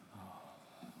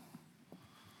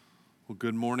Well,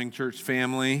 good morning, church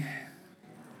family.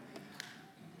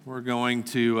 We're going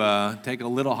to take a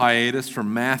little hiatus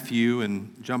from Matthew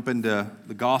and jump into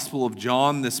the Gospel of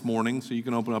John this morning, so you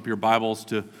can open up your Bibles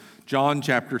to John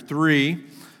chapter 3.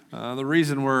 The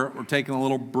reason we're taking a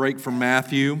little break from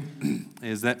Matthew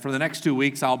is that for the next 2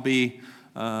 weeks I'll be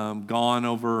gone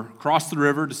across the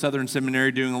river to Southern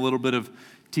Seminary doing a little bit of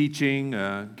teaching.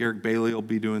 Garrick Bailey will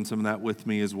be doing some of that with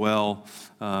me as well.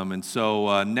 And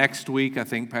so next week, I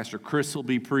think Pastor Chris will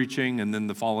be preaching, and then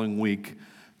the following week,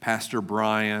 Pastor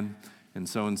Brian. And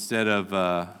so instead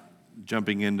of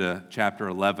jumping into chapter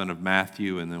 11 of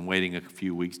Matthew and then waiting a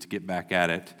few weeks to get back at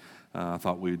it, I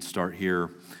thought we would start here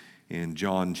in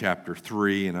John chapter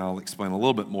 3, and I'll explain a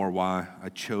little bit more why I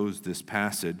chose this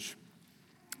passage.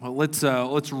 Well,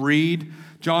 let's read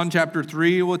John chapter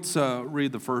 3. Let's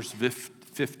read the first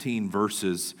 15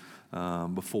 verses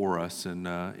before us. And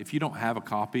if you don't have a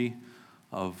copy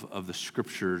of the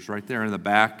scriptures, right there in the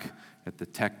back at the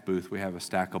tech booth, we have a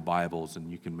stack of Bibles,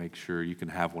 and you can make sure you can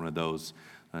have one of those.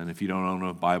 And if you don't own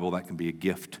a Bible, that can be a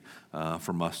gift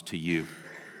from us to you.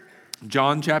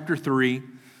 John chapter 3.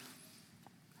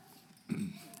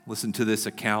 Listen to this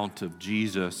account of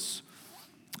Jesus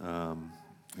and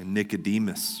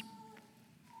Nicodemus.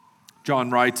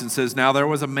 John writes and says, "Now there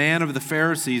was a man of the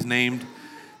Pharisees named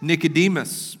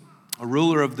Nicodemus, a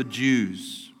ruler of the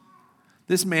Jews.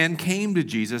 This man came to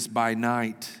Jesus by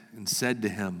night and said to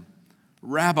him,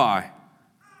 'Rabbi,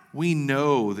 we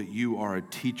know that you are a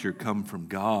teacher come from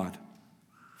God,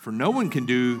 for no one can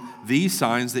do these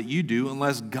signs that you do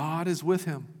unless God is with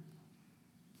him.'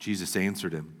 Jesus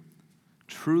answered him,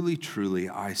 'Truly, truly,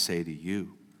 I say to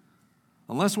you,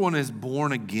 unless one is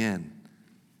born again,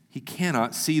 he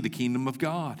cannot see the kingdom of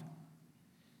God.'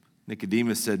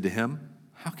 Nicodemus said to him,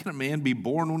 'How can a man be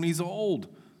born when he's old?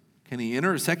 Can he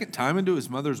enter a second time into his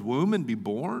mother's womb and be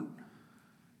born?'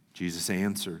 Jesus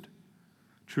answered,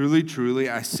 'Truly, truly,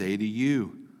 I say to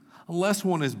you, unless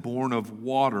one is born of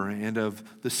water and of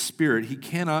the Spirit, he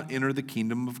cannot enter the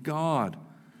kingdom of God.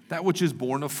 That which is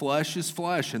born of flesh is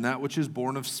flesh, and that which is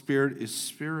born of spirit is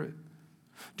spirit.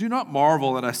 Do not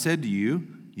marvel that I said to you,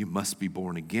 you must be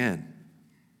born again.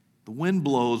 The wind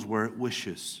blows where it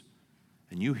wishes,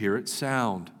 and you hear its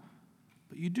sound,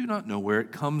 but you do not know where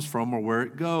it comes from or where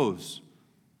it goes.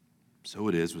 So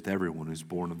it is with everyone who's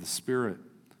born of the Spirit.'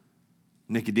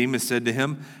 Nicodemus said to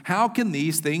him, 'How can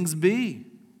these things be?'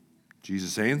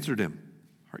 Jesus answered him,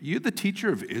 'Are you the teacher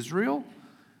of Israel,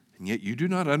 and yet you do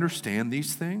not understand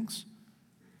these things?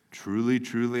 Truly,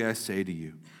 truly, I say to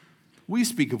you, we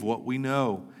speak of what we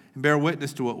know and bear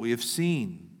witness to what we have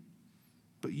seen,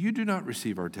 but you do not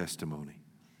receive our testimony.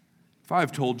 If I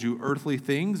have told you earthly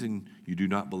things and you do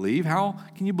not believe, how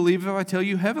can you believe if I tell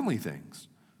you heavenly things?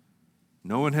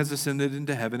 No one has ascended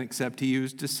into heaven except he who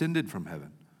is descended from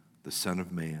heaven, the Son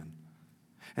of Man.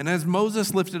 And as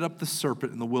Moses lifted up the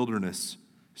serpent in the wilderness,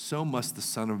 so must the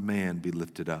Son of Man be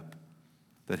lifted up,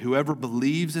 that whoever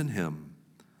believes in him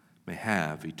may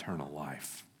have eternal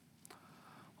life.'"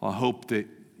 Well, I hope that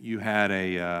you had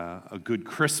a good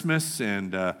Christmas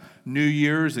and New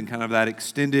Year's and kind of that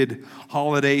extended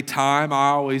holiday time. I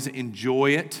always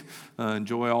enjoy it,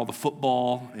 enjoy all the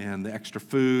football and the extra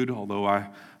food, although I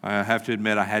have to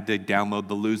admit I had to download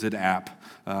the Lose It app.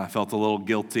 I felt a little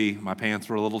guilty. My pants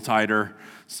were a little tighter,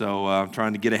 so I'm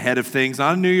trying to get ahead of things.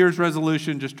 Not a New Year's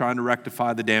resolution, just trying to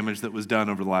rectify the damage that was done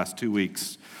over the last 2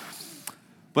 weeks.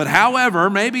 But however,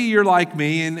 maybe you're like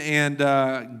me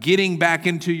and getting back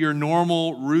into your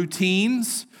normal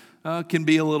routines can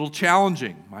be a little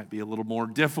challenging, might be a little more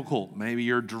difficult. Maybe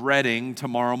you're dreading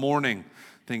tomorrow morning,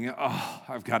 thinking, "Oh,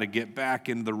 I've got to get back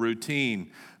into the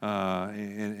routine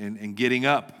and getting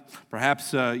up."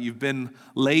 Perhaps you've been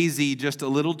lazy just a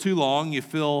little too long. You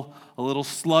feel a little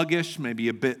sluggish, maybe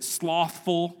a bit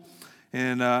slothful.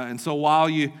 And so while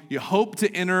you hope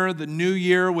to enter the new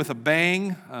year with a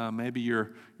bang, maybe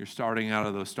you're starting out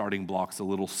of those starting blocks a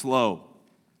little slow.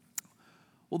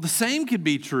 Well, the same could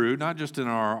be true, not just in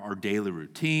our daily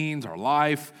routines, our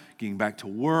life, getting back to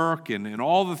work, and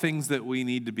all the things that we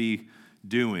need to be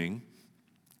doing.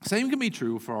 Same can be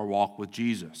true for our walk with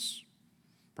Jesus.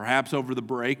 Perhaps over the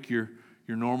break, your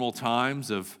normal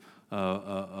times of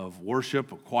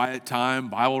worship, a quiet time,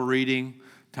 Bible reading,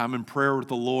 time in prayer with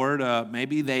the Lord,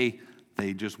 maybe they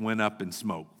just went up in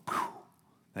smoke.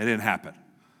 That didn't happen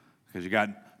because you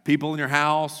got people in your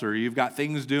house, or you've got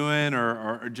things doing,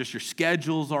 or just your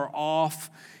schedules are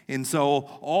off. And so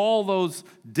all those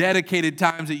dedicated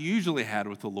times that you usually had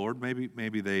with the Lord, maybe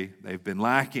they've been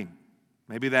lacking.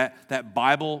 Maybe that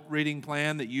Bible reading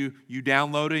plan that you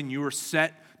downloaded and you were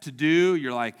set to do,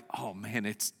 you're like, "Oh man,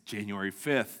 it's January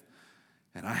 5th.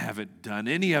 and I haven't done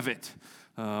any of it.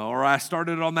 Or I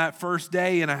started on that first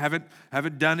day and I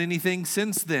haven't done anything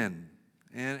since then.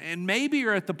 And maybe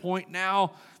you're at the point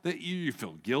now that you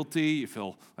feel guilty, you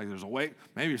feel like there's a way.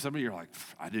 Maybe some of you are like,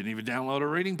 I didn't even download a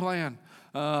reading plan.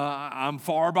 I'm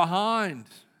far behind.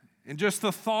 And just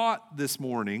the thought this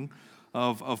morning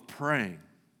of praying,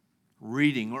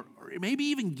 reading, or maybe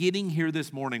even getting here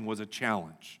this morning was a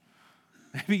challenge.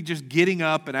 Maybe just getting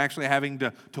up and actually having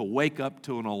to wake up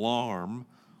to an alarm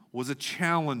was a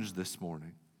challenge this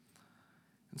morning.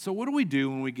 And so what do we do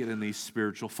when we get in these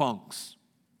spiritual funks?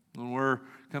 When we're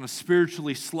kind of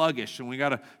spiritually sluggish and we got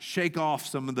to shake off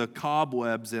some of the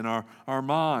cobwebs in our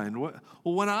mind. Well,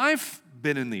 when I've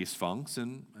been in these funks,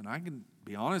 and I can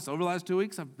be honest, over the last 2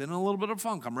 weeks, I've been in a little bit of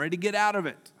funk. I'm ready to get out of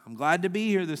it. I'm glad to be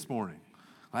here this morning.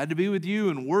 Glad to be with you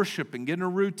and worship and get in a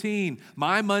routine.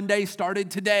 My Monday started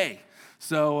today,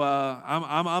 so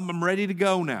I'm ready to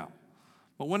go now.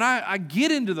 But when I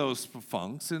get into those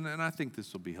funks, and I think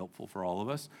this will be helpful for all of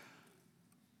us,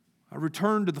 I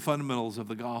return to the fundamentals of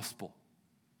the gospel.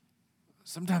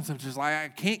 Sometimes I'm just like, I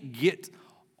can't get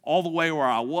all the way where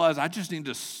I was. I just need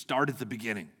to start at the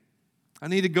beginning. I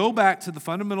need to go back to the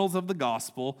fundamentals of the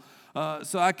gospel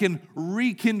so I can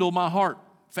rekindle my heart,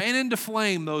 fan into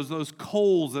flame those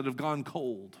coals that have gone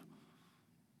cold,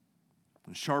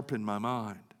 and sharpen my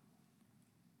mind.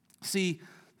 See,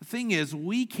 the thing is,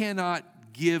 we cannot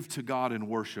give to God in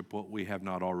worship what we have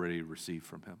not already received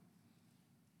from Him.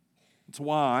 That's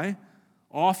why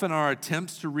often our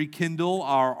attempts to rekindle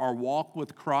our walk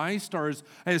with Christ are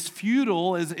as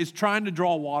futile as trying to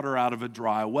draw water out of a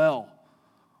dry well.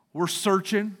 We're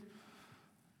searching.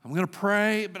 I'm going to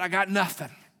pray, but I got nothing.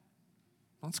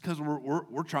 That's because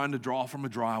we're trying to draw from a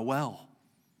dry well.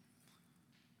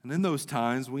 And in those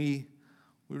times, we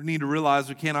need to realize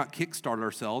we cannot kickstart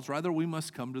ourselves. Rather, we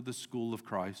must come to the school of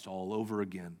Christ all over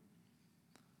again.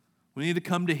 We need to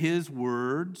come to His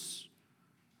words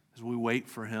as we wait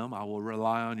for Him. I will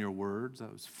rely on your words.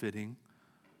 That was fitting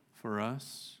for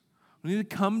us. We need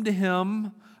to come to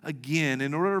Him again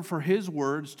in order for His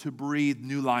words to breathe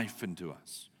new life into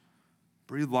us.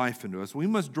 Breathe life into us. We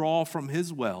must draw from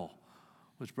His well,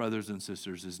 which, brothers and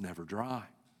sisters, is never dry.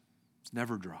 It's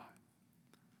never dry.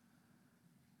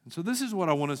 And so this is what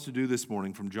I want us to do this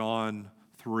morning from John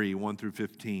 3, 1 through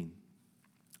 15.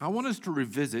 I want us to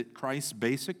revisit Christ's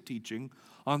basic teaching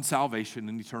on salvation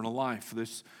and eternal life.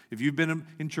 If you've been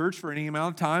in church for any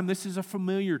amount of time, this is a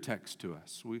familiar text to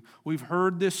us. We've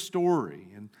heard this story,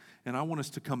 and I want us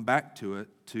to come back to it,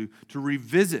 to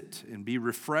revisit and be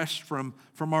refreshed from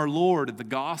our Lord and the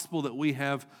gospel that we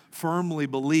have firmly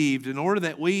believed, in order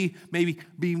that we may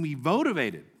be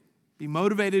motivated. Be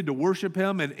motivated to worship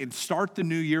Him and start the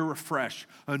new year afresh,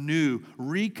 anew,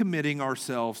 recommitting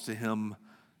ourselves to Him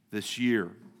this year.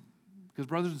 Because,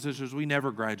 brothers and sisters, we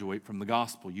never graduate from the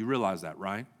gospel. You realize that,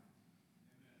 right?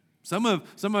 Some of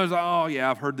us, oh yeah,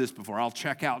 I've heard this before. I'll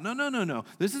check out. No.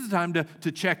 This is the time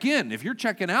to check in. If you're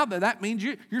checking out, that means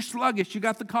you're sluggish. You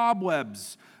got the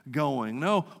cobwebs going.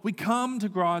 No, we come to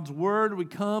God's word. We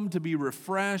come to be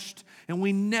refreshed, and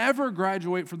we never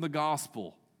graduate from the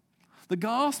gospel. The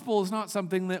gospel is not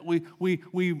something that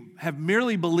we have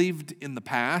merely believed in the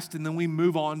past and then we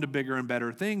move on to bigger and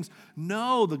better things.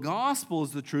 No, the gospel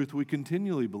is the truth we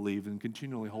continually believe and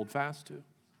continually hold fast to.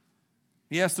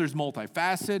 Yes, there's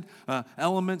multifaceted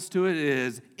elements to it. It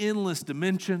is endless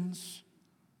dimensions.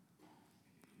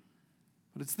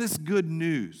 But it's this good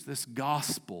news, this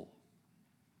gospel,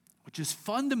 which is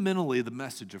fundamentally the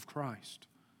message of Christ.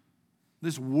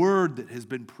 This word that has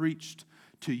been preached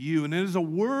to you. And it is a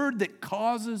word that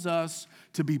causes us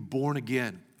to be born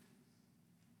again.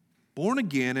 Born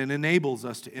again and enables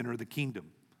us to enter the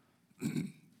kingdom.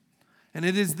 And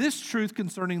it is this truth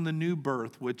concerning the new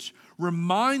birth which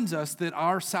reminds us that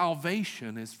our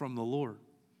salvation is from the Lord.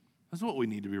 That's what we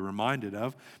need to be reminded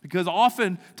of. Because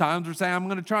oftentimes we're saying, I'm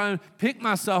going to try and pick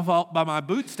myself up by my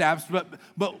bootstraps.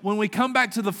 But when we come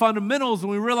back to the fundamentals and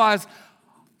we realize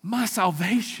my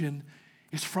salvation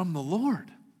is from the Lord.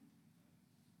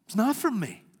 It's not from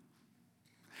me.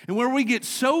 And where we get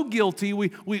so guilty,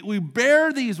 we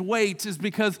bear these weights is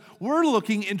because we're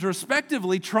looking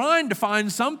introspectively, trying to find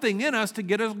something in us to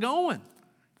get us going.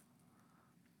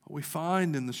 What we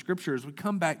find in the scriptures, we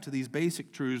come back to these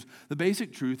basic truths, the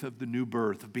basic truth of the new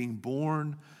birth, of being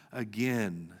born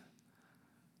again,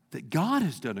 that God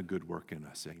has done a good work in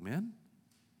us, amen?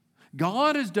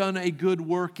 God has done a good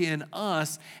work in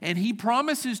us, and He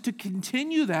promises to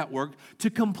continue that work, to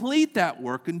complete that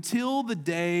work until the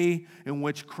day in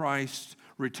which Christ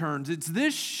returns. It's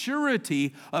this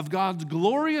surety of God's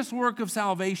glorious work of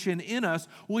salvation in us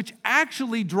which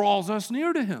actually draws us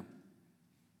near to Him.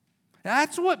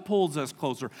 That's what pulls us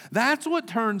closer. That's what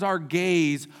turns our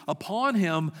gaze upon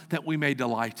him, that we may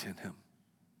delight in him.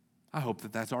 I hope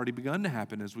that that's already begun to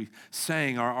happen as we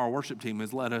sang. Our worship team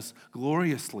has led us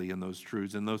gloriously in those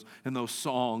truths, in those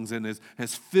songs, and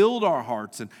has filled our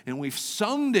hearts, and we've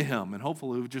sung to him, and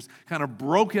hopefully we've just kind of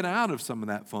broken out of some of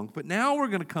that funk. But now we're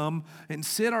going to come and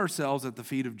sit ourselves at the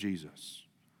feet of Jesus.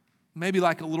 Maybe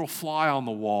like a little fly on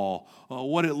the wall,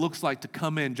 what it looks like to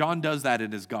come in. John does that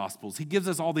in his Gospels. He gives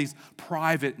us all these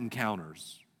private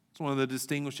encounters. It's one of the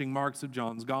distinguishing marks of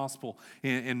John's gospel.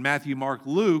 In Matthew, Mark,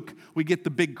 Luke, we get the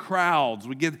big crowds.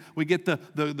 We get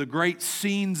the great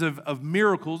scenes of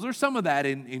miracles. There's some of that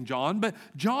in John, but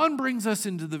John brings us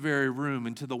into the very room,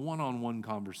 into the one-on-one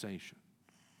conversation.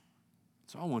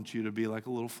 So I want you to be like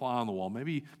a little fly on the wall.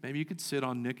 Maybe you could sit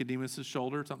on Nicodemus'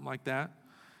 shoulder, something like that,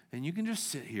 and you can just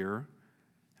sit here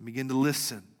and begin to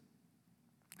listen.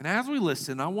 And as we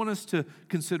listen, I want us to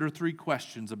consider 3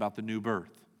 questions about the new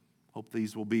birth. Hope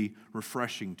these will be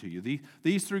refreshing to you.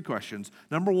 These 3 questions.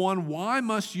 Number 1, why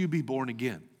must you be born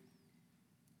again?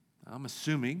 I'm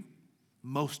assuming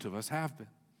most of us have been,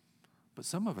 but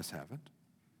some of us haven't.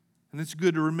 And it's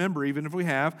good to remember, even if we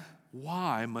have,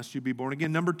 why must you be born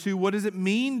again? Number 2, what does it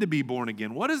mean to be born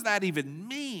again? What does that even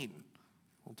mean?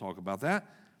 We'll talk about that.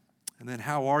 And then,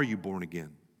 how are you born again?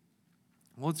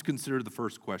 Well, let's consider the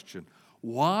first question.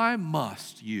 Why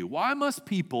must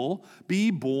people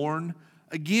be born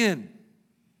again?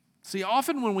 See,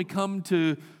 often when we come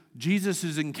to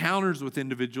Jesus' encounters with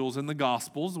individuals in the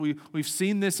Gospels, we've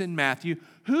seen this in Matthew,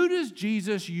 who does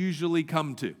Jesus usually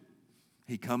come to?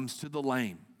 He comes to the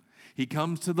lame. He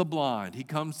comes to the blind. He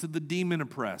comes to the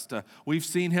demon-oppressed. We've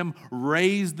seen him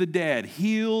raise the dead,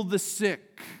 heal the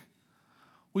sick.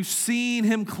 We've seen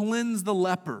him cleanse the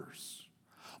lepers.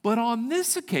 But on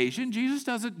this occasion, Jesus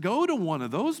doesn't go to one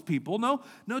of those people. No,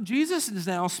 Jesus is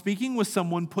now speaking with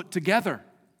someone put together.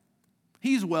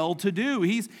 He's well-to-do.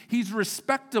 He's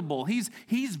respectable. He's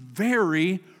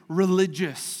very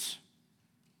religious.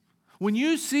 When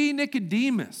you see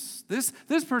Nicodemus, this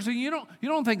person, you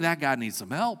don't think that guy needs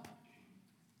some help.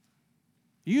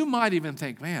 You might even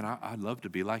think, man, I'd love to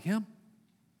be like him.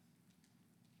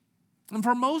 And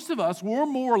for most of us, we're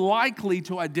more likely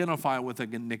to identify with a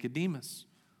Nicodemus.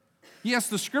 Yes,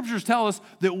 the scriptures tell us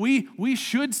that we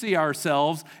should see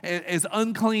ourselves as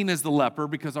unclean as the leper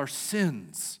because our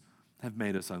sins have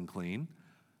made us unclean.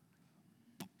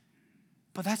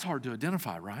 But that's hard to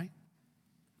identify, right?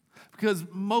 Because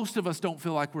most of us don't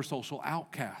feel like we're social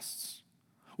outcasts.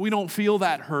 We don't feel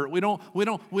that hurt. We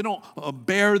don't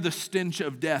bear the stench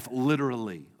of death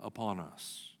literally upon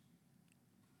us.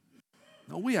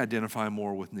 No, we identify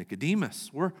more with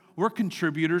Nicodemus. We're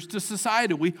contributors to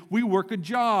society. We work a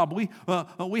job.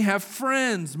 We have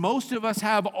friends. Most of us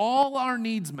have all our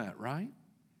needs met, right?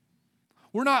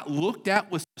 We're not looked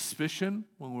at with suspicion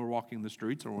when we're walking the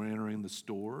streets or we're entering the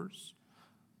stores.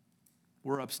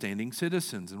 We're upstanding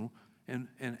citizens. And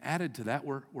added to that,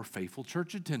 we're faithful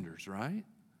church attenders, right?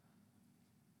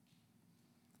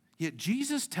 Yet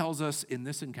Jesus tells us in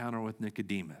this encounter with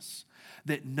Nicodemus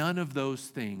that none of those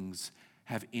things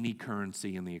have any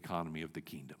currency in the economy of the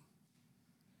kingdom.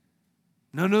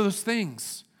 None of those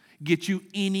things get you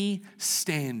any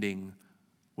standing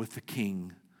with the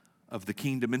King of the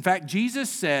kingdom. In fact, Jesus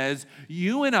says,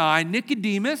 you and I,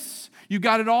 Nicodemus, you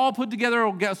got it all put together.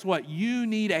 Well, guess what? You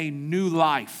need a new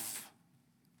life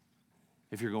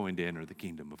if you're going to enter the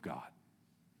kingdom of God.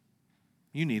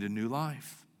 You need a new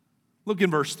life. Look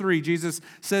in verse 3. Jesus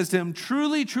says to him,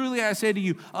 truly, truly, I say to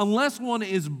you, unless one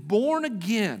is born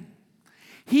again,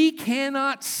 he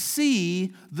cannot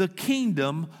see the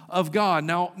kingdom of God.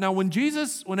 Now,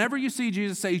 whenever you see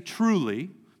Jesus say truly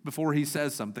before he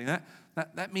says something,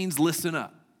 that means listen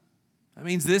up. That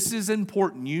means this is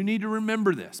important. You need to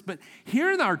remember this. But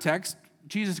here in our text,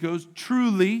 Jesus goes,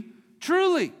 truly,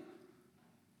 truly.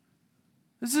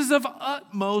 This is of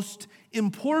utmost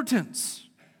importance.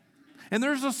 And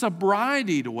there's a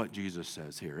sobriety to what Jesus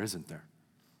says here, isn't there?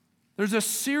 There's a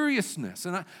seriousness.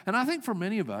 And I think for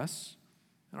many of us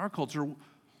in our culture, I'm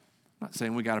not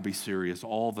saying we got to be serious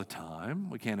all the time.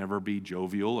 We can't ever be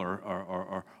jovial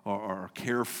or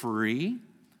carefree.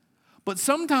 But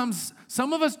sometimes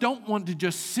some of us don't want to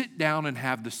just sit down and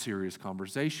have the serious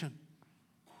conversation.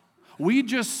 We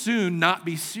just soon not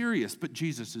be serious, but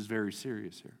Jesus is very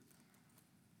serious here.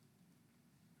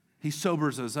 He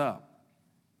sobers us up.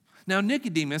 Now,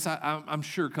 Nicodemus, I'm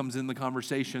sure, comes in the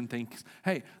conversation, thinks,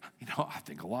 hey, I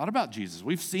think a lot about Jesus.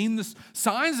 We've seen the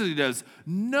signs that he does.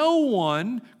 No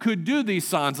one could do these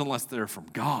signs unless they're from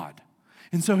God.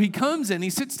 And so he comes in, he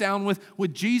sits down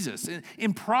with Jesus,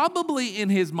 and probably in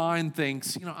his mind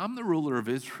thinks, I'm the ruler of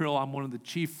Israel, I'm one of the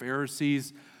chief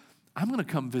Pharisees, I'm going to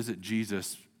come visit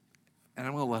Jesus, and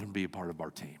I'm going to let him be a part of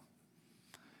our team.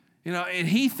 And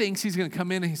he thinks he's going to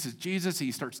come in and he says, Jesus,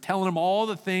 he starts telling him all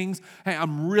the things. Hey,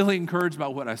 I'm really encouraged by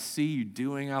what I see you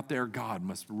doing out there. God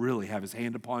must really have his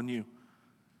hand upon you.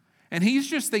 And he's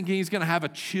just thinking he's going to have a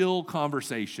chill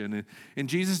conversation. And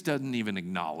Jesus doesn't even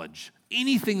acknowledge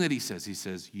anything that he says. He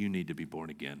says, you need to be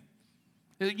born again.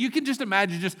 You can just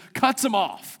imagine, just cuts him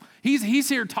off. He's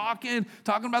here talking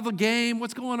about the game,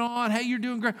 what's going on. Hey, you're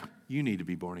doing great. You need to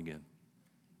be born again.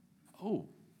 Oh,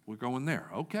 we're going there.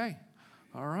 Okay.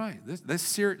 All right,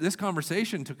 this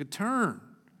conversation took a turn.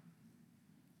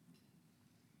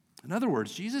 In other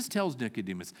words, Jesus tells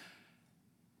Nicodemus,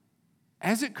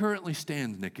 as it currently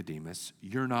stands, Nicodemus,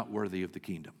 you're not worthy of the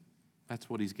kingdom. That's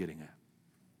what he's getting at.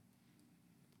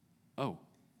 Oh,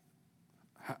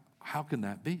 how can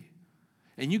that be?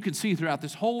 And you can see throughout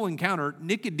this whole encounter,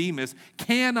 Nicodemus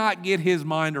cannot get his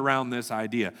mind around this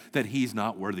idea that he's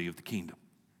not worthy of the kingdom.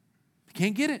 He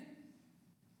can't get it.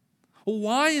 Well,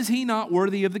 why is he not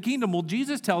worthy of the kingdom? Well,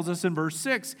 Jesus tells us in verse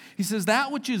 6, he says,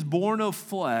 that which is born of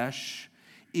flesh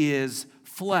is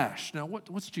flesh. Now,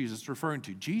 what's Jesus referring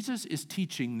to? Jesus is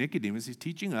teaching Nicodemus. He's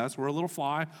teaching us. We're a little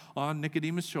fly on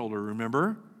Nicodemus' shoulder,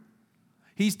 remember?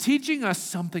 He's teaching us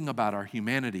something about our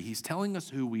humanity. He's telling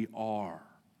us who we are.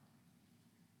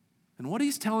 And what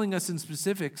he's telling us in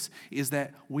specifics is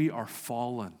that we are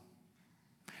fallen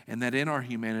and that in our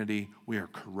humanity we are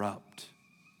corrupt.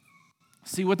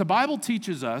 See, what the Bible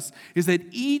teaches us is that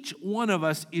each one of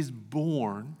us is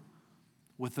born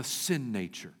with a sin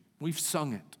nature. We've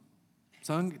sung it.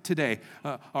 Sung it today.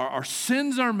 Our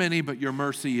sins are many, but your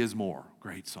mercy is more.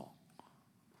 Great song.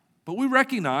 But we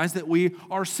recognize that we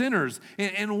are sinners.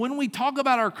 And when we talk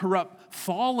about our corrupt,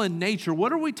 fallen nature,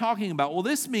 what are we talking about? Well,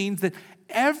 this means that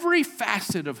every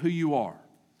facet of who you are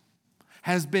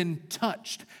has been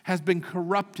touched, has been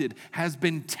corrupted, has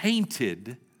been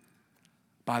tainted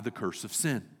by the curse of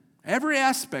sin. Every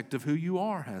aspect of who you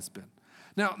are has been.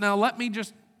 Now let me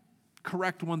just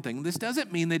correct one thing. This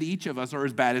doesn't mean that each of us are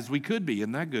as bad as we could be.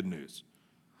 Isn't that good news?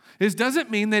 This doesn't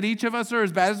mean that each of us are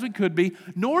as bad as we could be,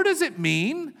 nor does it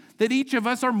mean that each of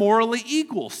us are morally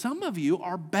equal. Some of you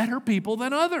are better people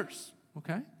than others,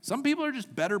 okay? Some people are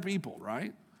just better people,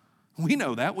 right? We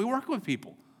know that. We work with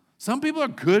people. Some people are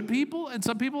good people, and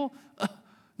some people,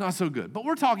 not so good. But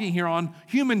we're talking here on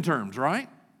human terms, right?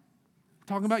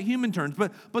 Talking about human terms.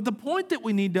 But the point that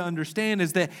we need to understand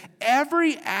is that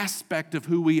every aspect of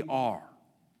who we are,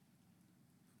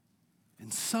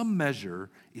 in some measure,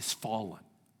 is fallen.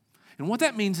 And what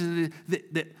that means is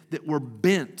that we're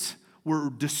bent, we're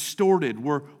distorted,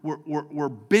 we're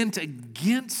bent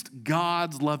against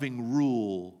God's loving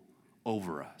rule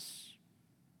over us.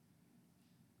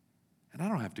 And I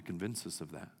don't have to convince us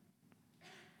of that.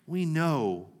 We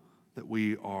know that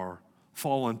we are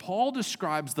fallen. Paul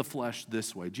describes the flesh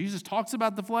this way. Jesus talks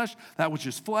about the flesh, that which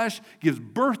is flesh, gives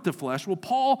birth to flesh. Well,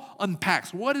 Paul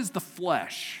unpacks, what is the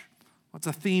flesh? What's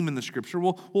a theme in the scripture?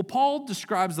 Well, Paul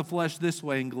describes the flesh this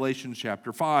way in Galatians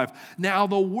chapter 5. Now,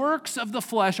 the works of the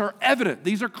flesh are evident.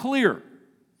 These are clear.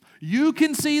 You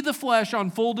can see the flesh on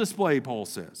full display, Paul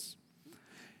says.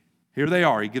 Here they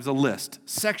are. He gives a list.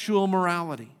 Sexual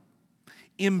immorality,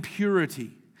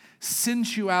 impurity,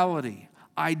 sensuality,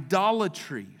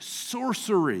 idolatry,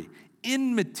 sorcery,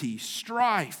 enmity,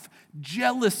 strife,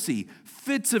 jealousy,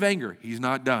 fits of anger. He's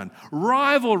not done.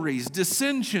 Rivalries,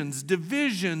 dissensions,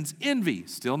 divisions, envy.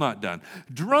 Still not done.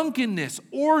 Drunkenness,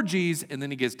 orgies, and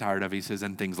then he gets tired of it. He says,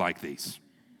 and things like these.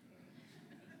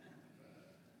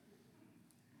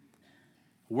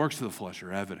 Works of the flesh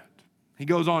are evident. He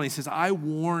goes on, he says, I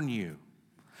warn you,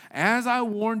 as I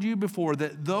warned you before,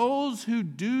 that those who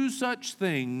do such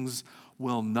things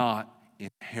will not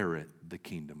inherit the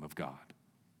kingdom of God.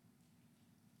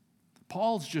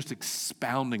 Paul's just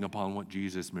expounding upon what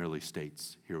Jesus merely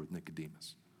states here with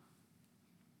Nicodemus.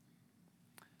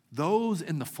 Those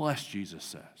in the flesh, Jesus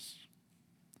says,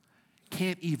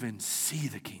 can't even see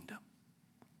the kingdom,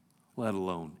 let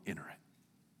alone enter it.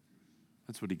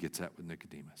 That's what he gets at with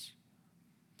Nicodemus.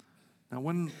 Now,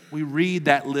 when we read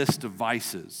that list of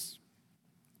vices,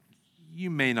 you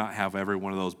may not have every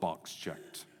one of those boxes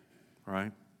checked,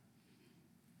 right?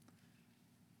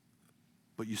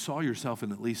 But you saw yourself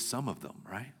in at least some of them,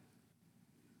 right?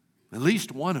 At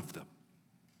least one of them.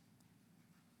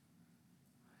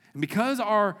 And because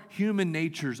our human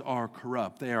natures are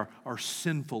corrupt, they are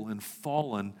sinful and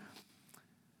fallen,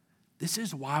 this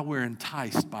is why we're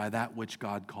enticed by that which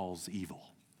God calls evil.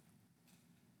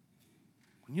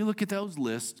 When you look at those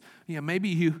lists, maybe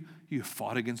you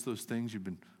fought against those things. You've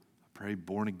been,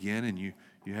 born again, and you're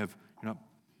not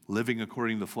living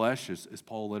according to the flesh. As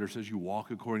Paul later says, you walk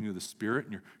according to the Spirit,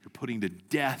 and you're putting to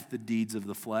death the deeds of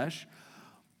the flesh.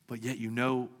 But yet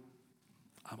I'm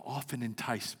often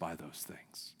enticed by those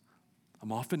things.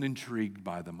 I'm often intrigued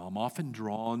by them. I'm often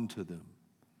drawn to them.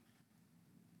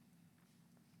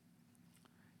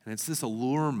 And it's this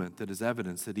allurement that is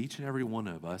evidence that each and every one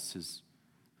of us is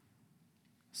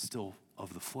still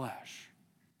of the flesh.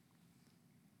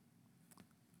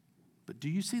 But do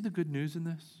you see the good news in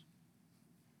this?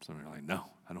 Some are like, no,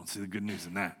 I don't see the good news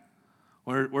in that.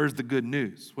 Where's the good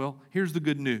news? Well, here's the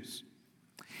good news.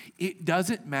 It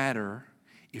doesn't matter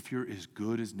if you're as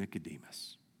good as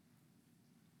Nicodemus.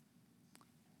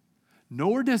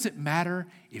 Nor does it matter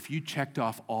if you checked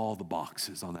off all the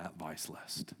boxes on that vice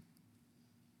list.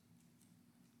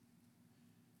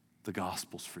 The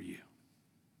gospel's for you.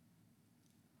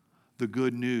 The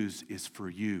good news is for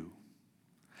you.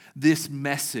 This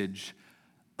message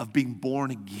of being born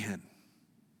again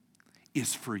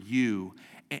is for you,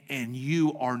 and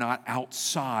you are not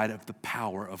outside of the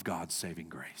power of God's saving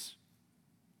grace.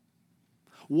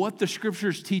 What the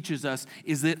Scriptures teaches us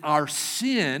is that our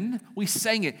sin, we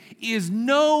sang it, is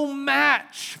no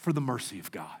match for the mercy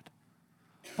of God.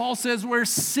 Paul says, where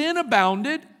sin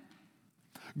abounded,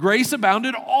 grace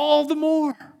abounded all the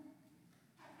more.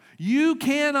 You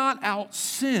cannot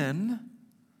out-sin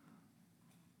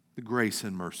the grace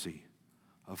and mercy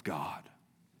of God.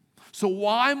 So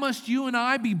why must you and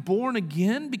I be born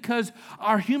again? Because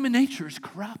our human nature is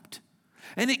corrupt,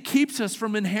 and it keeps us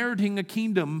from inheriting a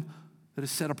kingdom that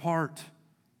is set apart.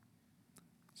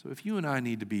 So if you and I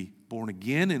need to be born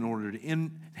again in order to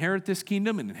inherit this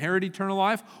kingdom and inherit eternal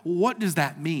life, what does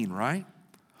that mean, right?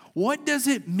 What does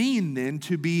it mean then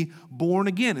to be born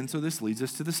again? And so this leads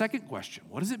us to the second question.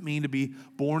 What does it mean to be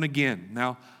born again?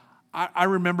 Now, I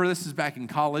remember, this is back in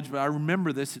college, but I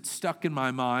remember this, it stuck in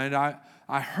my mind.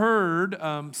 I heard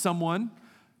someone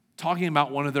talking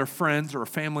about one of their friends or a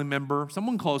family member,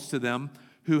 someone close to them,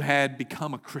 who had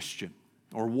become a Christian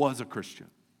or was a Christian.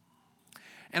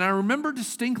 And I remember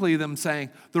distinctly them saying,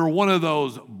 they're one of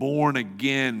those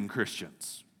born-again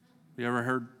Christians. You ever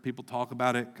heard people talk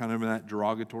about it kind of in that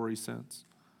derogatory sense?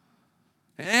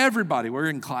 Everybody, we're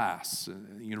in class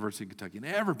at the University of Kentucky, and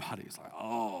everybody's like,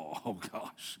 oh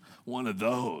gosh, one of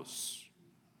those.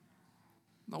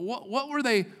 Now, what were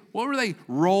they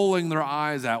rolling their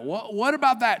eyes at? What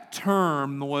about that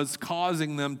term was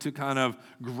causing them to kind of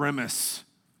grimace?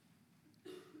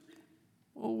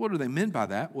 Well, what they meant by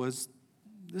that was,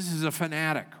 this is a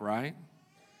fanatic, right?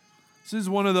 This is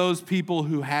one of those people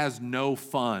who has no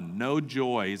fun, no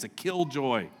joy. He's a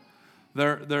killjoy.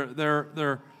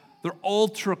 They're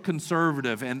ultra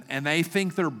conservative, and they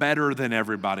think they're better than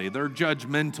everybody. They're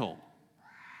judgmental.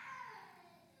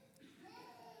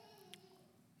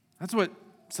 That's what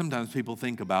sometimes people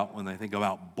think about when they think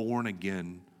about born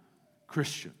again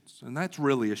Christians. And that's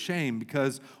really a shame,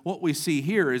 because what we see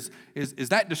here is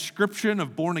that description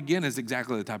of born again is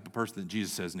exactly the type of person that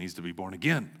Jesus says needs to be born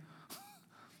again.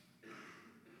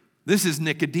 This is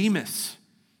Nicodemus.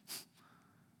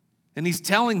 And he's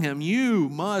telling him, you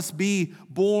must be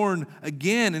born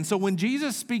again. And so when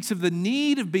Jesus speaks of the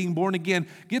need of being born again,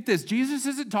 get this, Jesus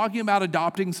isn't talking about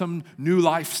adopting some new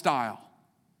lifestyle.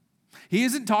 He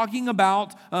isn't talking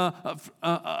about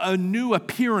a new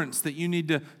appearance that you need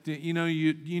to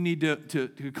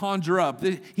conjure up.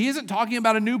 He isn't talking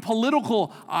about a new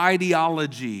political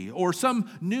ideology or some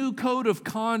new code of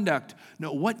conduct.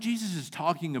 No, what Jesus is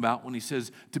talking about when he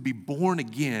says to be born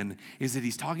again is that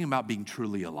he's talking about being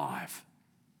truly alive.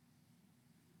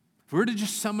 If we were to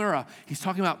just sum it up, he's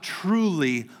talking about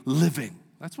truly living.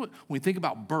 That's what, when we think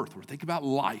about birth, we're thinking about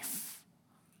life.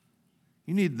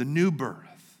 You need the new birth.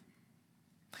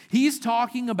 He's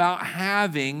talking about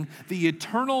having the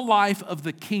eternal life of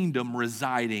the kingdom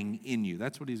residing in you.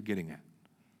 That's what he's getting at.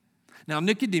 Now,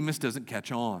 Nicodemus doesn't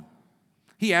catch on.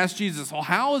 He asks Jesus, well,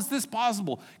 how is this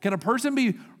possible? Can a person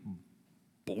be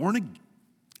born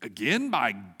again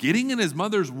by getting in his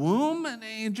mother's womb?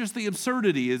 And just the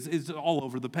absurdity is all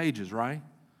over the pages, right?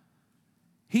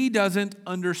 He doesn't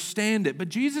understand it. But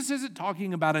Jesus isn't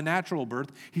talking about a natural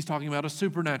birth. He's talking about a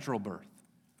supernatural birth,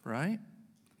 right?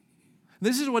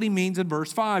 This is what he means in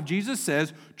verse 5. Jesus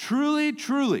says, truly,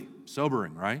 truly,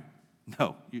 sobering, right?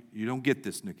 No, you don't get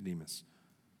this, Nicodemus.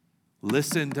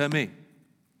 Listen to me.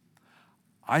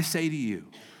 I say to you,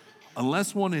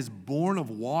 unless one is born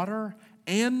of water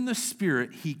and the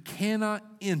Spirit, he cannot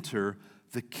enter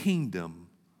the kingdom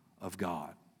of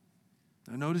God.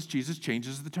 Now notice Jesus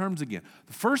changes the terms again.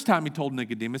 The first time he told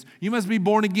Nicodemus, you must be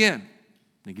born again.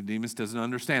 Nicodemus doesn't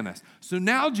understand this. So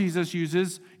now Jesus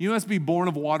uses, you must be born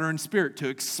of water and spirit to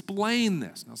explain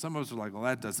this. Now some of us are like, well,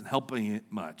 that doesn't help me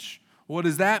much. What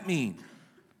does that mean?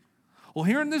 Well,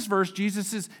 here in this verse,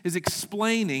 Jesus is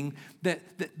explaining that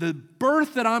the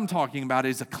birth that I'm talking about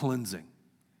is a cleansing.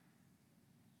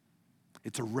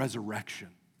 It's a resurrection.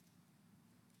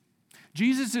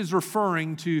 Jesus is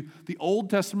referring to the Old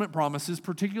Testament promises,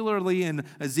 particularly in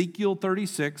Ezekiel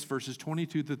 36, verses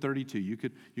 22 to 32. You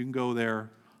can go there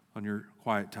on your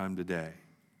quiet time today.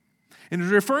 And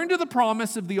he's referring to the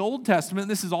promise of the Old Testament.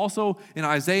 This is also in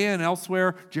Isaiah and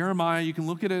elsewhere, Jeremiah. You can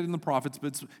look at it in the prophets,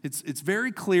 but it's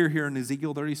very clear here in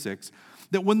Ezekiel 36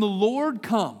 that when the Lord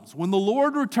comes, when the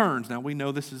Lord returns, now we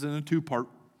know this is in a two-part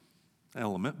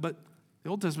element, but the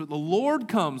Old Testament, the Lord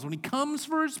comes. When he comes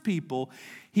for his people,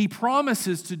 he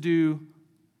promises to do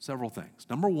several things.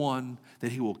 Number one,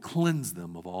 that he will cleanse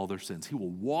them of all their sins. He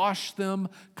will wash them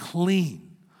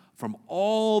clean from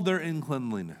all their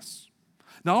uncleanliness.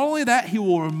 Not only that, he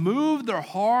will remove their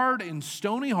hard and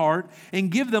stony heart and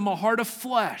give them a heart of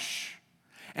flesh,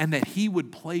 and that he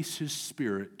would place his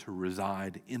Spirit to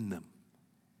reside in them.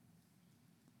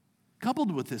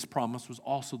 Coupled with this promise was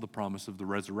also the promise of the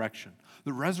resurrection.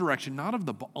 The resurrection not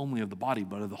only of the body,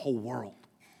 but of the whole world.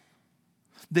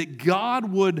 That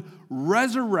God would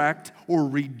resurrect or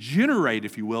regenerate,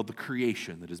 if you will, the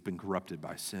creation that has been corrupted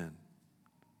by sin.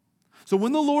 So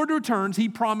when the Lord returns, he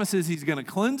promises he's going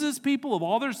to cleanse his people of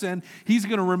all their sin. He's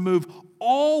going to remove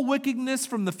all wickedness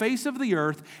from the face of the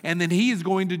earth, and then he is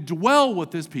going to dwell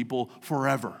with his people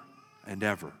forever and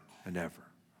ever and ever.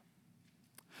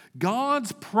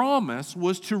 God's promise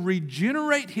was to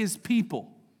regenerate his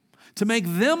people, to make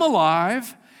them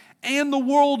alive and the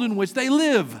world in which they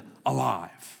live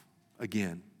alive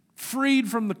again, freed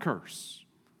from the curse.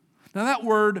 Now that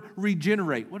word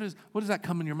regenerate, what does that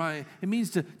come in your mind? It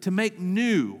means to make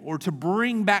new or to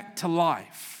bring back to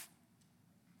life.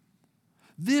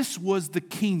 This was the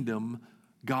kingdom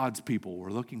God's people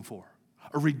were looking for.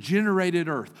 A regenerated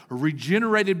earth, a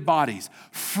regenerated bodies,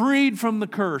 freed from the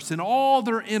curse and all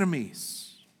their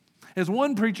enemies. As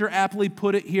one preacher aptly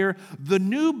put it here, the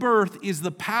new birth is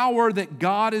the power that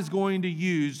God is going to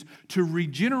use to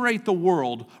regenerate the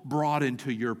world brought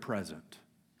into your present.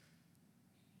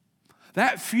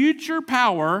 That future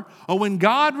power of when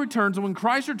God returns, and when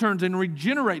Christ returns and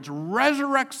regenerates,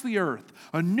 resurrects the earth,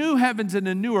 a new heavens and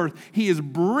a new earth, he is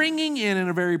bringing in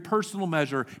a very personal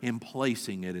measure and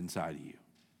placing it inside of you.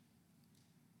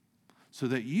 So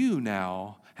that you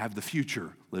now have the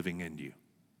future living in you.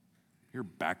 You're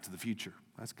back to the future.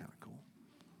 That's kind of cool.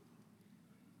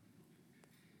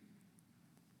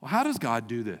 Well, how does God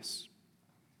do this?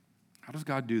 How does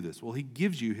God do this? Well, he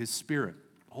gives you his Spirit,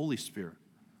 Holy Spirit,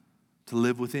 to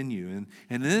live within you. And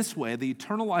in this way, the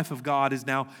eternal life of God is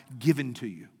now given to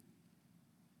you.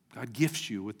 God gifts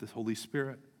you with the Holy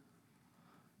Spirit.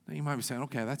 Now you might be saying,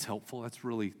 okay, that's helpful. That's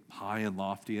really high and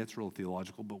lofty. That's real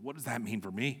theological. But what does that mean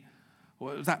for me?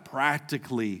 What does that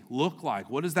practically look like?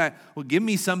 What does that, well, give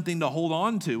me something to hold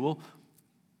on to. Well,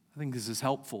 I think this is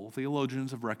helpful.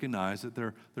 Theologians have recognized that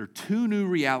there are two new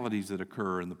realities that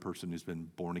occur in the person who's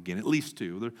been born again, at least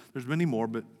two. There's many more,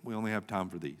 but we only have time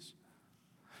for these.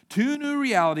 Two new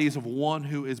realities of one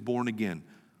who is born again.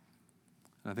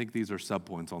 And I think these are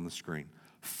subpoints on the screen.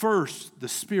 First, the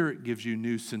Spirit gives you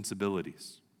new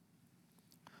sensibilities.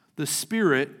 The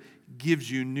Spirit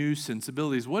gives you new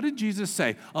sensibilities. What did Jesus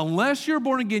say? Unless you're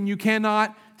born again, you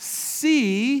cannot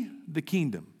see the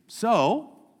kingdom.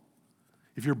 So,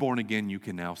 if you're born again, you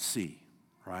can now see,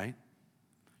 right?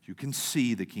 You can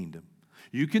see the kingdom.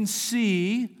 You can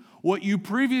see what you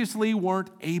previously weren't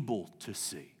able to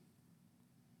see.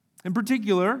 In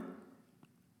particular,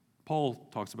 Paul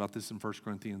talks about this in 1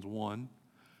 Corinthians 1.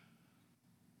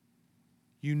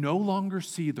 You no longer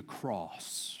see the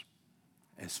cross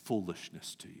as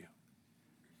foolishness to you,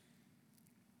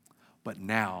 but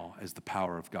now as the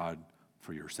power of God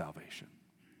for your salvation.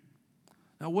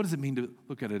 Now, what does it mean to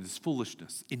look at it as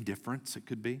foolishness? Indifference, it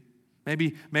could be.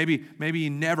 Maybe you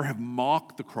never have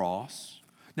mocked the cross,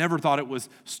 never thought it was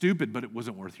stupid, but it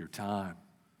wasn't worth your time.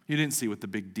 You didn't see what the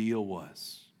big deal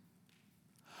was.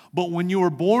 But when you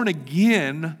were born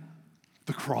again,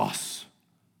 the cross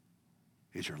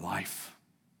is your life.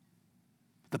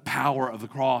 The power of the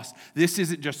cross. This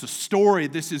isn't just a story.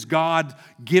 This is God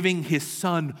giving his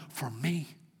son for me.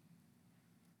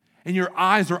 And your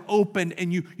eyes are open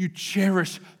and you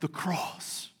cherish the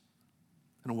cross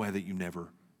in a way that you never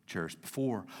cherished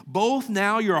before. Both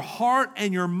now your heart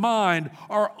and your mind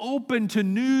are open to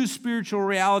new spiritual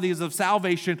realities of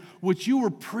salvation which you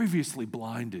were previously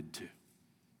blinded to.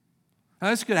 Now,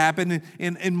 this could happen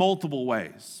in multiple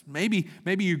ways. Maybe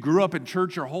you grew up in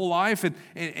church your whole life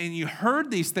and you heard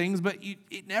these things, but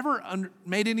it never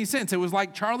made any sense. It was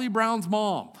like Charlie Brown's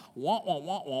mom. Wah, wah,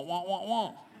 wah, wah, wah, wah,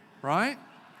 wah. Right?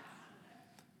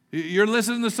 You're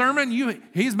listening to the sermon,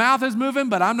 his mouth is moving,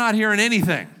 but I'm not hearing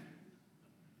anything.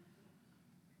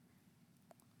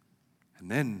 And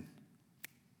then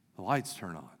the lights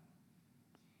turn on.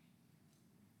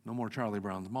 No more Charlie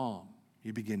Brown's mom.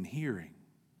 You begin hearing.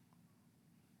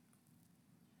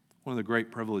 One of the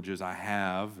great privileges I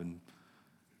have,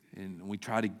 and we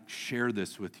try to share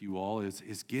this with you all,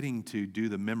 is getting to do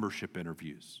the membership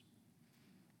interviews.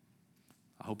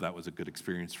 I hope that was a good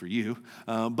experience for you.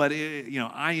 But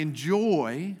I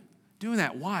enjoy doing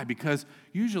that. Why? Because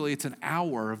usually it's an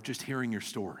hour of just hearing your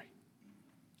story.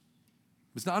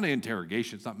 It's not an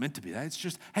interrogation. It's not meant to be that. It's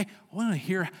just, hey, I want to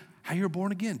hear how you're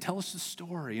born again. Tell us the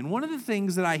story. And one of the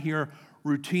things that I hear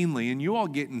routinely, and you all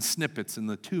get in snippets in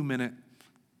the 2-minute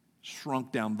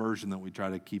shrunk down version that we try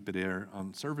to keep it here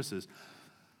on services,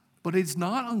 but it's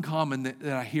not uncommon that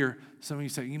I hear some of you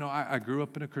say, I grew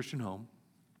up in a Christian home.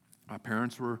 My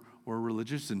parents were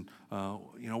religious, and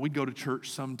we'd go to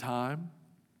church sometime.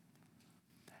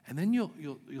 And then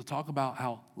you'll talk about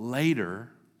how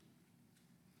later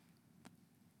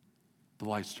the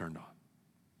lights turned on.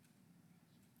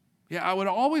 Yeah, I would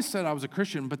have always said I was a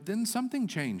Christian, but then something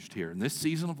changed here. In this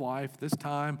season of life, this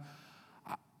time,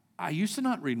 I used to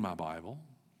not read my Bible.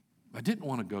 I didn't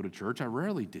want to go to church. I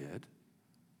rarely did.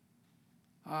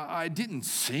 I didn't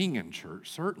sing in church,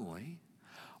 certainly.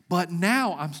 But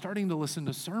now I'm starting to listen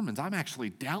to sermons. I'm actually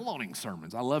downloading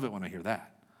sermons. I love it when I hear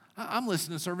that. I'm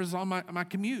listening to services on my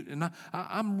commute, and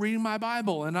I'm reading my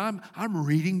Bible, and I'm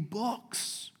reading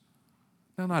books.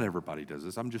 Now, not everybody does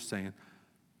this. I'm just saying.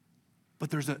 But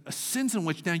there's a sense in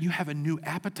which now you have a new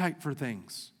appetite for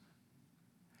things.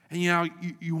 And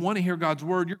you want to hear God's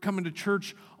word. You're coming to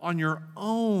church on your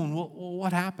own. Well,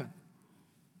 what happened?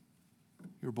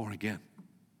 You were born again.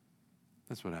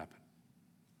 That's what happened.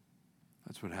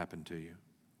 That's what happened to you.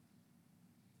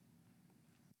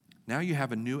 Now you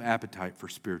have a new appetite for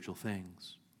spiritual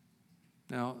things.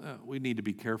 Now, we need to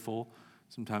be careful.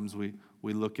 Sometimes we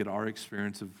look at our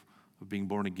experience of being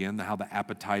born again, how the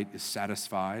appetite is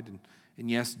satisfied. And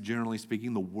yes, generally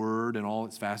speaking, the word and all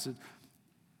its facets,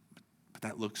 but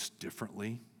that looks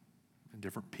differently in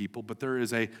different people. But there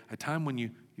is a time when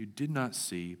you did not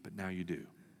see, but now you do,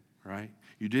 right?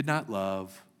 You did not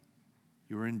love,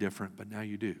 you were indifferent, but now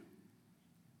you do.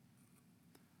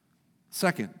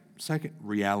 Second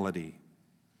reality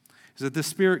is that the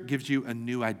Spirit gives you a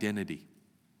new identity.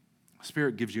 The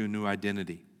Spirit gives you a new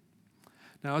identity.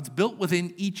 Now, it's built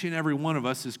within each and every one of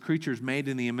us as creatures made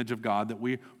in the image of God that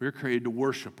we're created to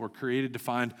worship. We're created to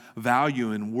find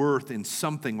value and worth in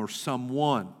something or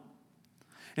someone.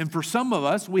 And for some of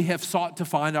us, we have sought to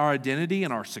find our identity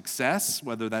in our success,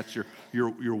 whether that's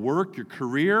your work, your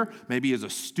career, maybe as a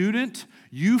student.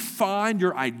 You find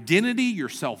your identity, your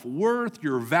self-worth,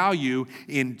 your value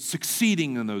in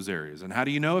succeeding in those areas. And how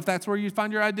do you know if that's where you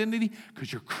find your identity?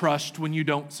 Because you're crushed when you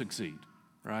don't succeed,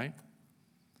 right?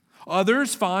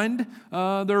 Others find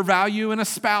their value in a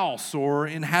spouse or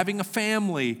in having a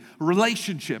family,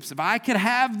 relationships. If I could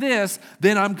have this,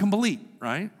 then I'm complete,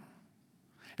 right?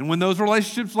 And when those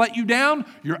relationships let you down,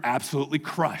 you're absolutely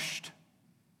crushed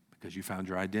because you found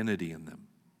your identity in them.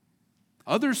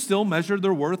 Others still measure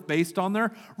their worth based on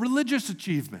their religious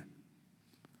achievement.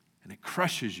 And it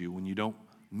crushes you when you don't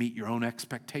meet your own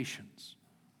expectations.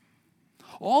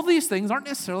 All these things aren't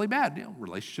necessarily bad.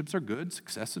 Relationships are good,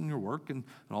 success in your work and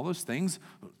all those things.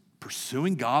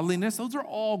 Pursuing godliness, those are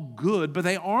all good, but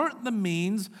they aren't the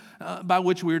means by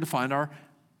which we are to find our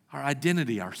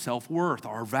identity, our self-worth,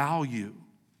 our value.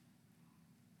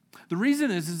 The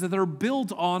reason is that they're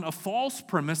built on a false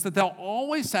premise that they'll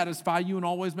always satisfy you and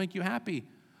always make you happy.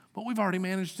 But we've already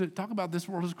managed to talk about this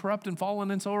world is corrupt and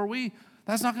fallen, and so are we.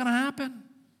 That's not going to happen.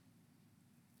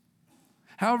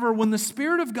 However, when the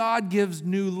Spirit of God gives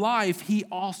new life, He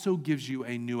also gives you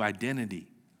a new identity.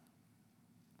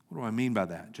 What do I mean by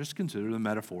that? Just consider the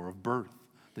metaphor of birth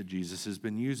that Jesus has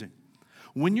been using.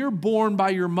 When you're born by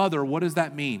your mother, what does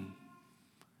that mean?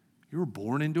 You're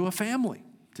born into a family,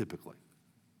 typically,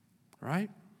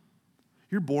 right?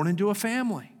 You're born into a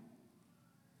family.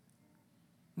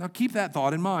 Now keep that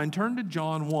thought in mind. Turn to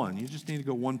John 1. You just need to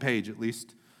go one page, at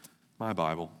least my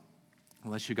Bible,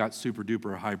 unless you got super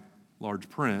duper large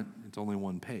print. It's only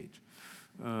one page.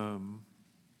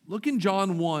 Look in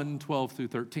John 1, 12 through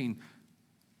 13.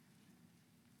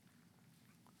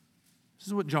 This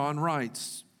is what John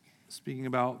writes, speaking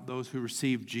about those who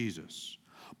received Jesus.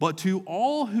 But to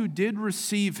all who did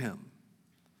receive Him,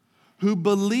 who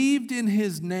believed in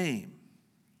his name,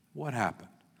 what happened?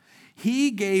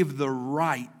 He gave the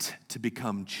right to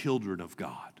become children of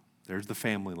God. There's the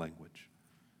family language.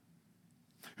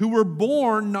 Who were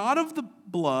born not of the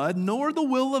blood, nor the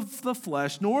will of the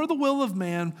flesh, nor the will of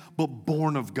man, but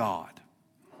born of God.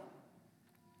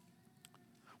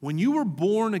 When you were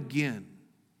born again,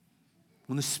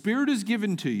 when the Spirit is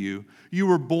given to you, you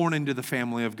were born into the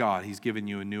family of God. He's given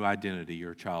you a new identity.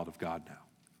 You're a child of God now,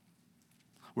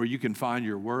 where you can find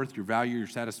your worth, your value, your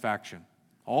satisfaction,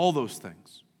 all those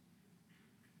things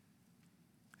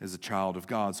as a child of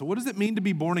God. So what does it mean to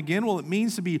be born again? Well, it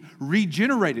means to be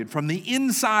regenerated from the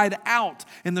inside out,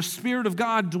 and the Spirit of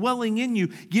God dwelling in you,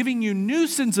 giving you new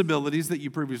sensibilities that you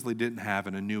previously didn't have,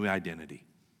 and a new identity.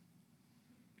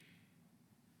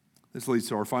 This leads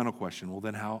to our final question. Well,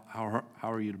 then how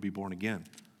are you to be born again?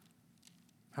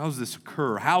 How does this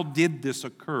occur? How did this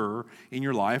occur in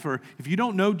your life? Or if you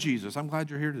don't know Jesus, I'm glad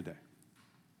you're here today.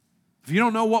 If you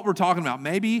don't know what we're talking about,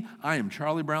 maybe I am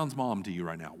Charlie Brown's mom to you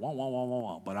right now. Wah, wah, wah, wah,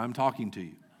 wah, but I'm talking to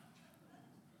you.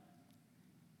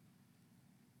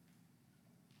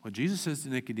 What Jesus says to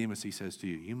Nicodemus, he says to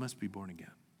you, you must be born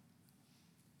again.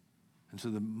 And so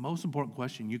the most important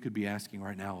question you could be asking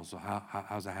right now is,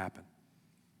 how's that happen?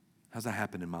 How's that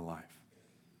happen in my life?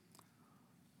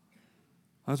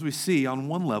 As we see, on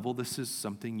one level, this is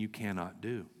something you cannot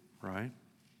do, right?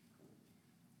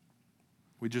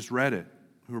 We just read it.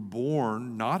 We were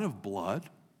born not of blood,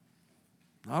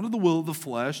 not of the will of the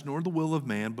flesh, nor the will of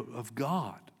man, but of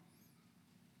God.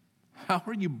 How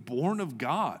are you born of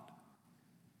God?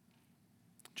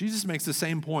 Jesus makes the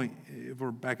same point. If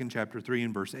we're back in chapter 3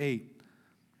 and verse 8,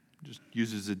 just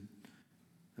uses an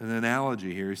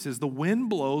analogy here. He says, the wind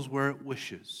blows where it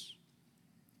wishes,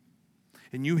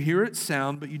 and you hear its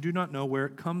sound, but you do not know where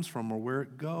it comes from or where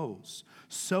it goes.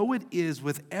 So it is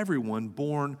with everyone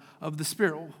born of the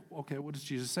Spirit. Okay, what is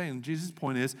Jesus saying? Jesus'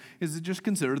 point is to just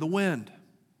consider the wind.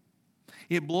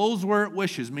 It blows where it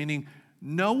wishes, meaning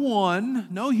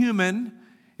no human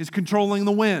is controlling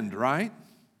the wind, right?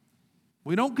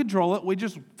 We don't control it. We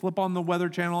just flip on the weather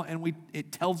channel and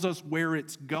it tells us where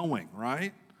it's going,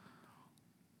 right?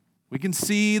 We can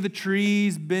see the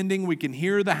trees bending. We can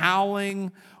hear the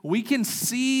howling. We can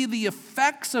see the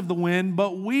effects of the wind,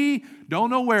 but we don't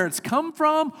know where it's come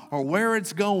from or where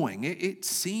it's going. It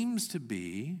seems to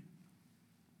be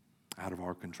out of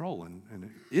our control, and it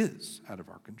is out of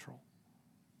our control.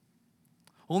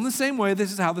 Well, in the same way,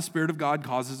 this is how the Spirit of God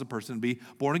causes a person to be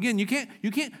born again. You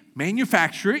can't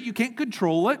manufacture it. You can't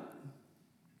control it.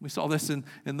 We saw this in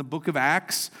the book of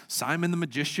Acts. Simon the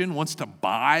magician wants to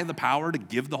buy the power to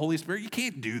give the Holy Spirit. You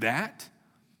can't do that.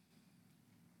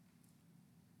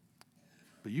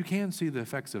 But you can see the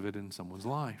effects of it in someone's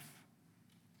life.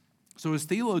 So as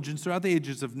theologians throughout the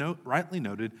ages have rightly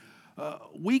noted,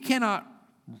 we cannot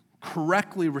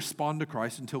correctly respond to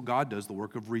Christ until God does the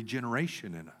work of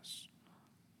regeneration in us.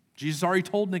 Jesus already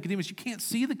told Nicodemus, you can't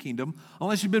see the kingdom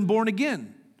unless you've been born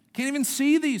again. Can't even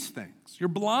see these things. You're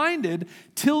blinded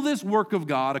till this work of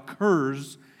God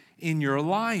occurs in your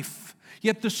life.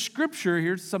 Yet the Scripture,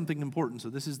 here's something important, so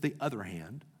this is the other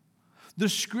hand. The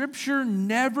Scripture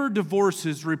never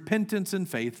divorces repentance and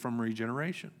faith from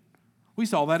regeneration. We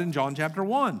saw that in John chapter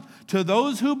 1. To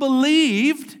those who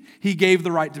believed, he gave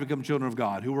the right to become children of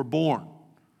God, who were born.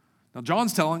 Now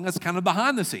John's telling us kind of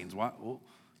behind the scenes. Why? Well,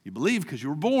 you believe because you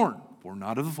were born. Born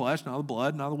not of the flesh, not of the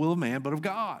blood, not of the will of man, but of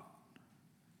God.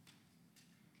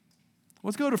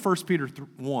 Let's go to 1 Peter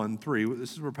 1:3.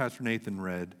 This is where Pastor Nathan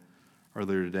read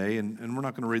earlier today, and we're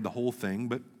not going to read the whole thing,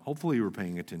 but hopefully you were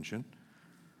paying attention.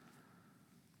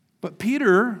 But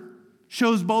Peter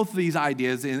shows both of these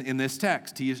ideas in this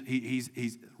text.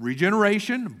 He's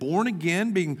regeneration, born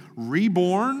again, being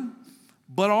reborn,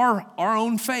 but our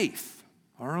own faith,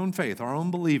 our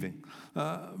own believing.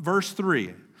 Verse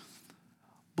 3,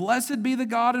 blessed be the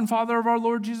God and Father of our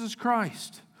Lord Jesus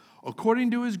Christ. According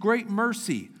to his great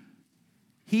mercy,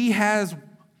 he has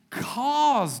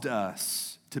caused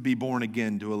us to be born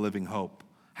again to a living hope.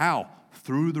 How?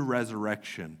 Through the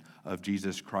resurrection of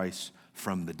Jesus Christ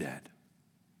from the dead.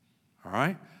 All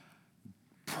right?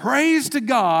 Praise to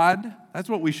God. That's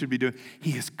what we should be doing.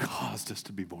 He has caused us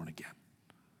to be born again.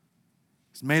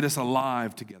 He's made us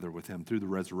alive together with him through the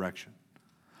resurrection.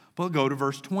 But go to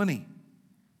verse 20.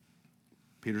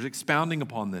 Peter's expounding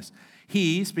upon this.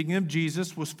 He, speaking of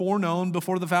Jesus, was foreknown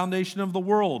before the foundation of the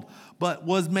world, but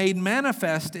was made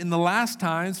manifest in the last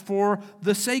times for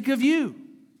the sake of you,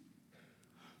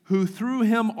 who through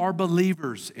him are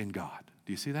believers in God.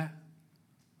 Do you see that?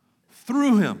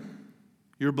 Through him,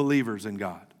 you're believers in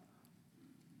God.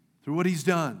 Through what he's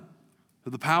done,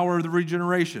 through the power of the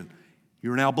regeneration,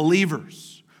 you're now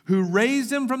believers who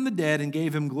raised him from the dead and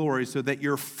gave him glory, so that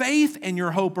your faith and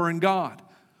your hope are in God.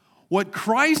 What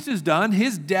Christ has done,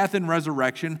 his death and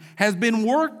resurrection, has been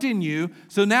worked in you,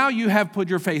 so now you have put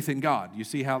your faith in God. You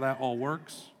see how that all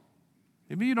works?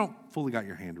 Maybe you don't fully got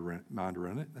your mind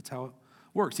around it. That's how it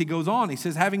works. He goes on, he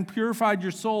says, having purified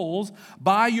your souls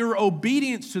by your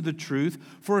obedience to the truth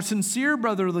for a sincere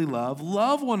brotherly love,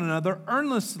 love one another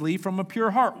earnestly from a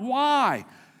pure heart. Why?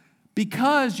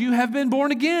 Because you have been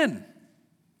born again.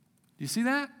 Do you see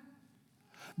that?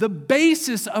 The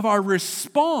basis of our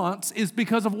response is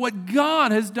because of what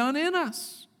God has done in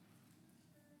us.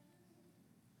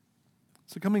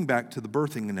 So coming back to the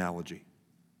birthing analogy.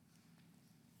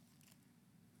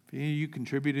 Have any of you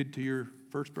contributed to your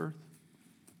first birth?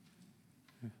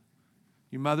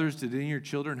 You mothers, did any of your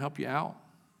children help you out?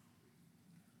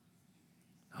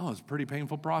 Oh, it's a pretty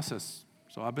painful process,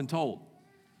 so I've been told.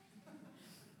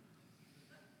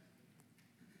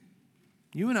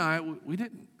 You and I, we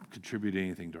didn't contribute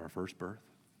anything to our first birth.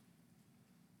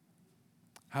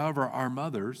 However, our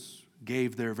mothers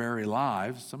gave their very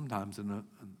lives, sometimes in a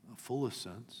fullest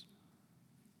sense,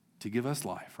 to give us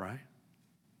life, right?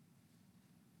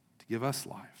 To give us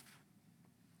life.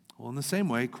 Well, in the same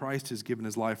way, Christ has given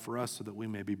his life for us so that we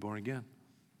may be born again.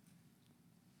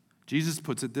 Jesus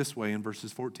puts it this way in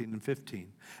verses 14 and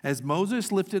 15. As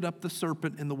Moses lifted up the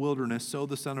serpent in the wilderness, so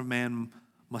the Son of Man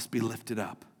must be lifted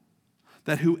up.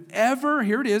 That whoever,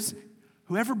 here it is,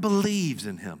 whoever believes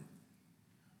in him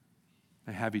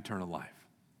may have eternal life.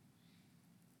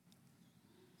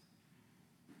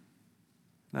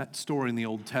 That story in the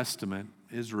Old Testament,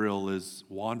 Israel is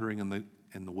wandering in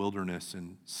the wilderness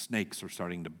and snakes are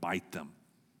starting to bite them.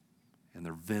 And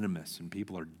they're venomous and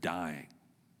people are dying.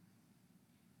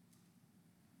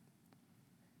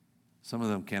 Some of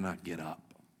them cannot get up.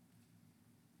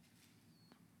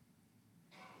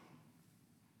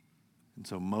 And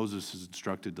so Moses is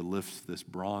instructed to lift this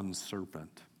bronze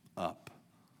serpent up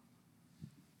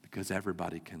because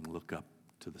everybody can look up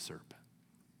to the serpent.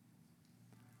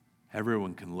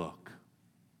 Everyone can look.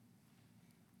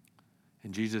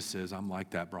 And Jesus says, I'm like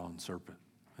that bronze serpent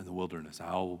in the wilderness.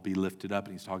 I will be lifted up.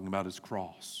 And he's talking about his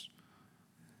cross.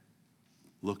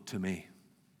 Look to me,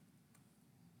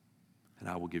 and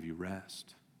I will give you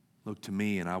rest. Look to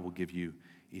me, and I will give you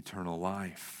eternal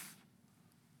life.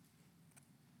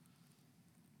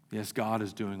 Yes, God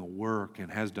is doing a work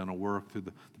and has done a work through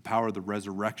the power of the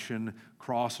resurrection.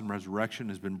 Cross and resurrection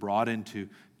has been brought into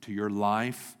your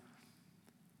life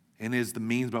and is the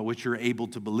means by which you're able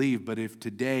to believe. But if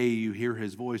today you hear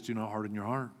his voice, do not harden your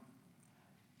heart.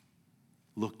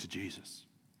 Look to Jesus.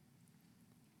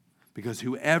 Because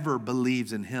whoever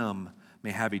believes in him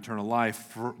may have eternal life.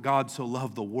 For God so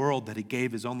loved the world that he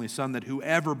gave his only Son, that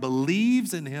whoever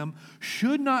believes in him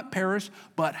should not perish,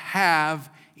 but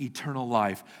have eternal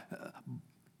life.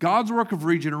 God's work of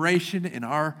regeneration and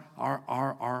our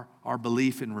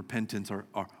belief in repentance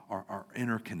are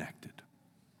interconnected.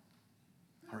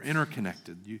 Are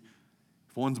interconnected.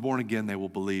 If one's born again, they will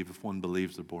believe. If one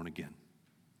believes, they're born again.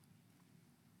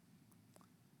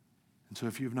 And so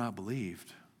if you've not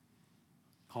believed,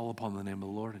 call upon the name of the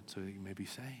Lord so that you may be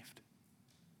saved.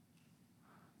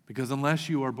 Because unless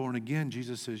you are born again,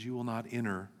 Jesus says you will not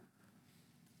enter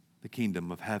the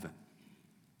kingdom of heaven.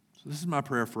 So this is my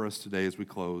prayer for us today as we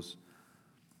close.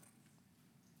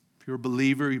 If you're a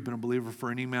believer, you've been a believer for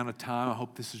any amount of time, I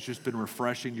hope this has just been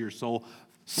refreshing to your soul.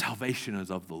 Salvation is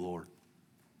of the Lord.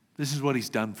 This is what he's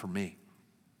done for me.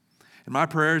 And my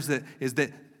prayer is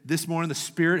that this morning the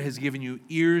Spirit has given you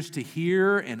ears to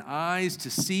hear and eyes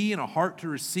to see and a heart to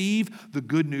receive the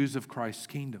good news of Christ's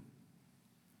kingdom.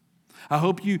 I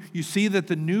hope you see that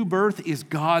the new birth is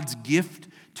God's gift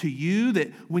to you,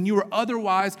 that when you were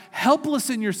otherwise helpless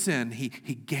in your sin, he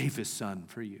gave his Son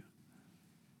for you.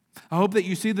 I hope that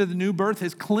you see that the new birth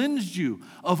has cleansed you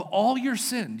of all your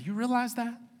sin. Do you realize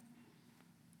that?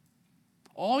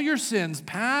 All your sins,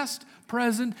 past,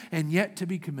 present, and yet to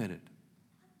be committed.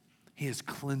 He has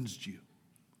cleansed you.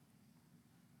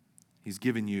 He's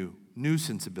given you new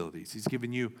sensibilities. He's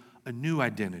given you a new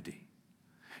identity.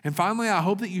 And finally, I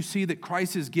hope that you see that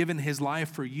Christ has given his life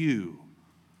for you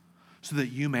so that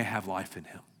you may have life in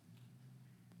him,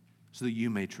 so that you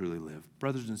may truly live.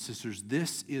 Brothers and sisters,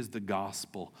 this is the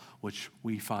gospel which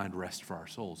we find rest for our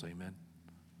souls. Amen.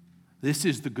 This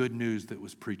is the good news that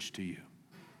was preached to you.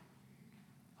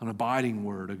 An abiding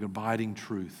word, an abiding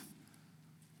truth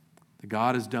that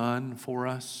God has done for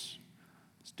us,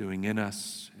 is doing in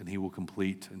us, and he will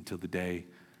complete until the day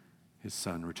his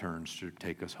Son returns to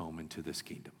take us home into this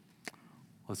kingdom.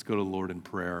 Let's go to the Lord in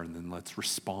prayer, and then let's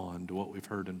respond to what we've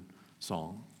heard in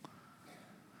song.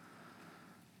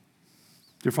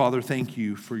 Dear Father, thank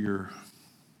you for your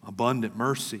abundant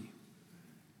mercy.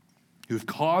 You have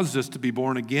caused us to be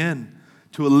born again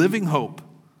to a living hope.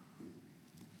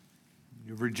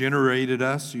 You've regenerated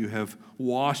us. You have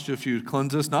washed us. You have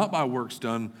cleansed us, not by works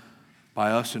done by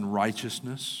us in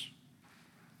righteousness,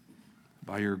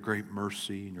 by your great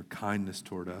mercy and your kindness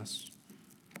toward us.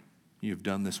 You have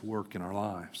done this work in our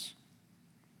lives.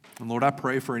 And Lord, I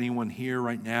pray for anyone here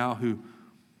right now who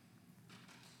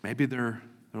maybe they're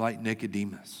like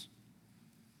Nicodemus.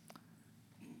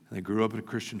 They grew up in a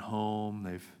Christian home.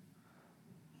 They're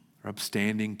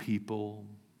upstanding people.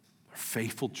 They're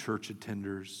faithful church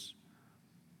attenders.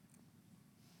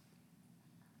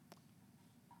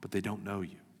 But they don't know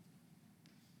you.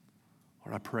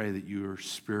 Lord, I pray that your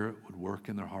Spirit would work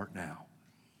in their heart now.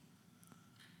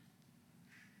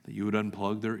 That you would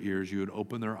unplug their ears, you would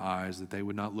open their eyes, that they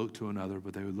would not look to another,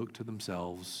 but they would look to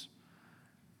themselves.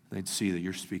 They'd see that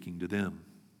you're speaking to them.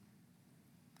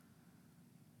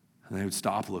 And they would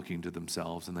stop looking to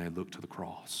themselves and they'd look to the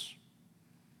cross.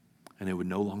 And it would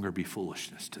no longer be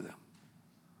foolishness to them.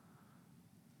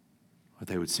 But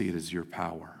they would see it as your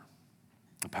power,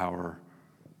 the power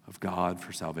of God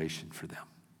for salvation for them.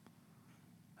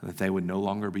 And that they would no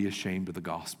longer be ashamed of the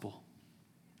gospel,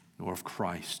 nor of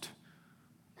Christ,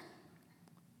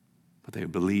 but they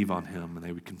would believe on him and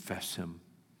they would confess him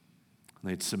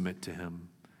and they'd submit to him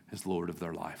as Lord of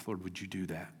their life. Lord, would you do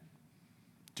that?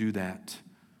 Do that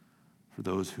for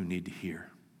those who need to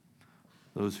hear,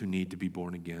 those who need to be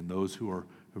born again, those who are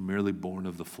merely born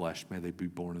of the flesh. May they be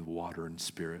born of water and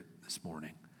spirit this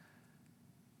morning.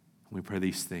 We pray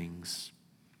these things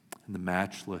in the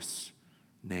matchless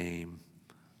name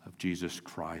of Jesus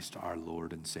Christ, our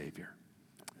Lord and Savior.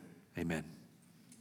 Amen.